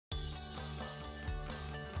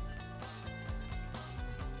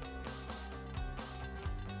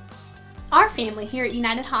Our family here at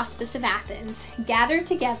United Hospice of Athens gathered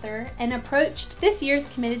together and approached this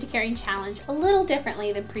year's Committed to Caring Challenge a little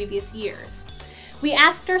differently than previous years. We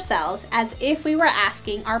asked ourselves as if we were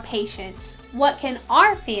asking our patients, what can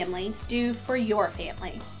our family do for your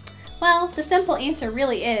family? Well, the simple answer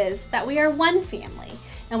really is that we are one family,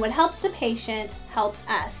 and what helps the patient helps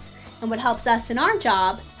us, and what helps us in our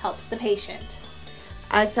job helps the patient.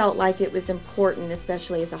 I felt like it was important,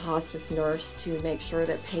 especially as a hospice nurse, to make sure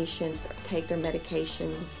that patients take their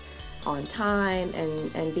medications on time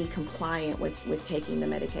and be compliant with taking the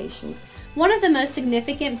medications. One of the most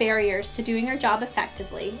significant barriers to doing our job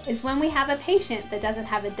effectively is when we have a patient that doesn't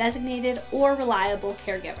have a designated or reliable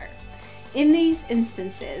caregiver. In these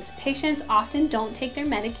instances, patients often don't take their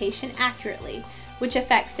medication accurately, which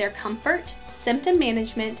affects their comfort, symptom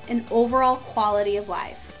management, and overall quality of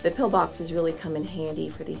life. The pill boxes really come in handy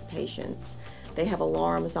for these patients. They have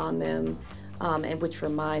alarms on them, and which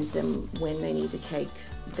reminds them when they need to take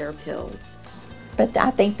their pills. But I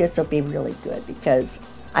think this will be really good because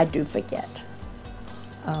I do forget.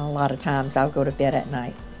 A lot of times I'll go to bed at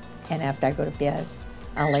night, and after I go to bed,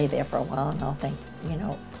 I'll lay there for a while and I'll think,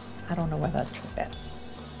 I don't know whether I took that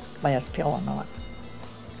last pill or not.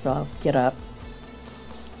 So I'll get up,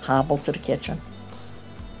 hobble to the kitchen,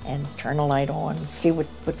 and turn the light on, see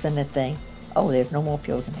what's in the thing. Oh, there's no more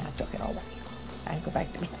pills in there. I took it already. I can go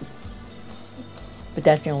back to bed. But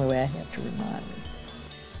that's the only way I have to remind me.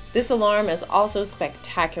 This alarm is also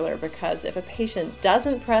spectacular because if a patient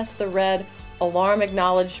doesn't press the red alarm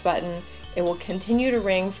acknowledged button, it will continue to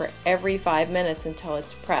ring for every 5 minutes until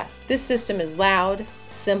it's pressed. This system is loud,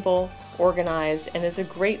 simple, organized, and is a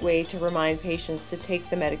great way to remind patients to take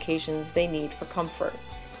the medications they need for comfort.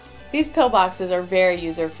 These pill boxes are very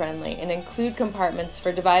user-friendly and include compartments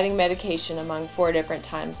for dividing medication among 4 different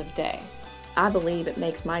times of day. I believe it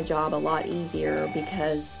makes my job a lot easier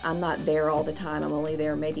because I'm not there all the time. I'm only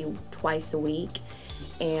there maybe twice a week.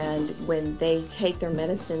 And when they take their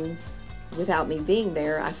medicines without me being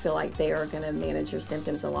there, I feel like they are going to manage their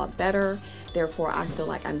symptoms a lot better. Therefore, I feel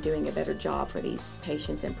like I'm doing a better job for these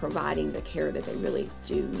patients and providing the care that they really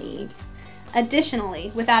do need.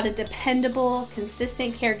 Additionally, without a dependable,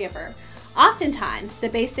 consistent caregiver, oftentimes the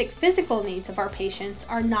basic physical needs of our patients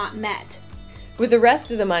are not met. With the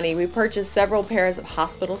rest of the money, we purchased several pairs of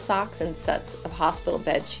hospital socks and sets of hospital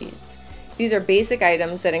bed sheets. These are basic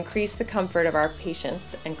items that increase the comfort of our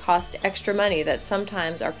patients and cost extra money that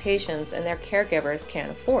sometimes our patients and their caregivers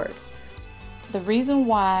can't afford. The reason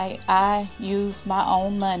why I use my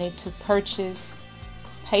own money to purchase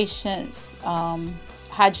patients'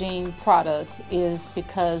 hygiene products is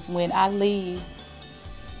because when I leave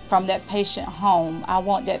from that patient home, I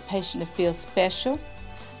want that patient to feel special.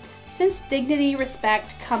 Since dignity,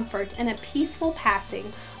 respect, comfort, and a peaceful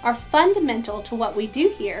passing are fundamental to what we do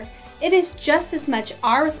here, it is just as much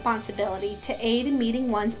our responsibility to aid in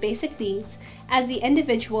meeting one's basic needs as the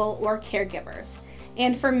individual or caregivers.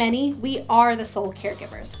 And for many, we are the sole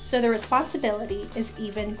caregivers, so the responsibility is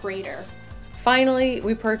even greater. Finally,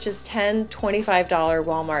 we purchased 10 $25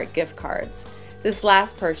 Walmart gift cards. This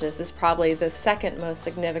last purchase is probably the second most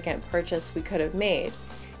significant purchase we could have made.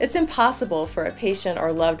 It's impossible for a patient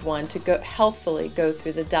or loved one to healthfully go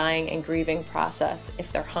through the dying and grieving process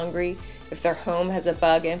if they're hungry, if their home has a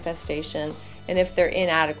bug infestation, and if they're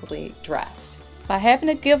inadequately dressed. By having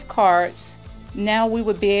the gift cards, now we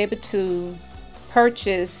would be able to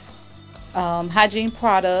purchase hygiene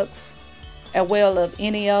products as well as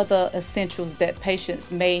any other essentials that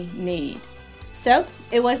patients may need. So,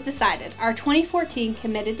 it was decided our 2014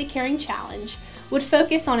 Committed to Caring Challenge would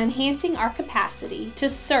focus on enhancing our capacity to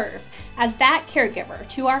serve as that caregiver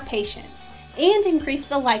to our patients and increase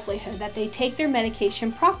the likelihood that they take their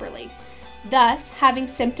medication properly, thus having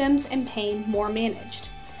symptoms and pain more managed,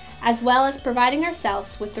 as well as providing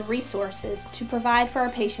ourselves with the resources to provide for our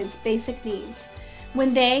patients' basic needs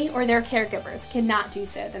when they or their caregivers cannot do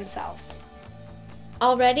so themselves.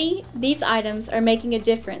 Already, these items are making a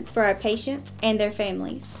difference for our patients and their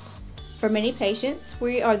families. For many patients,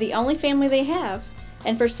 we are the only family they have,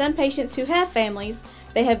 and for some patients who have families,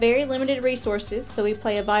 they have very limited resources, so we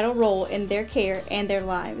play a vital role in their care and their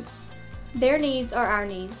lives. Their needs are our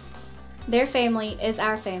needs. Their family is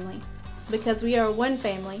our family, because we are one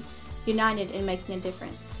family, united in making a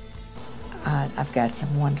difference. I've got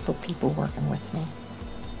some wonderful people working with me.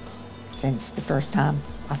 Since the first time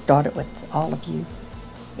I started with all of you,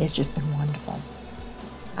 it's just been wonderful.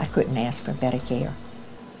 I couldn't ask for better care.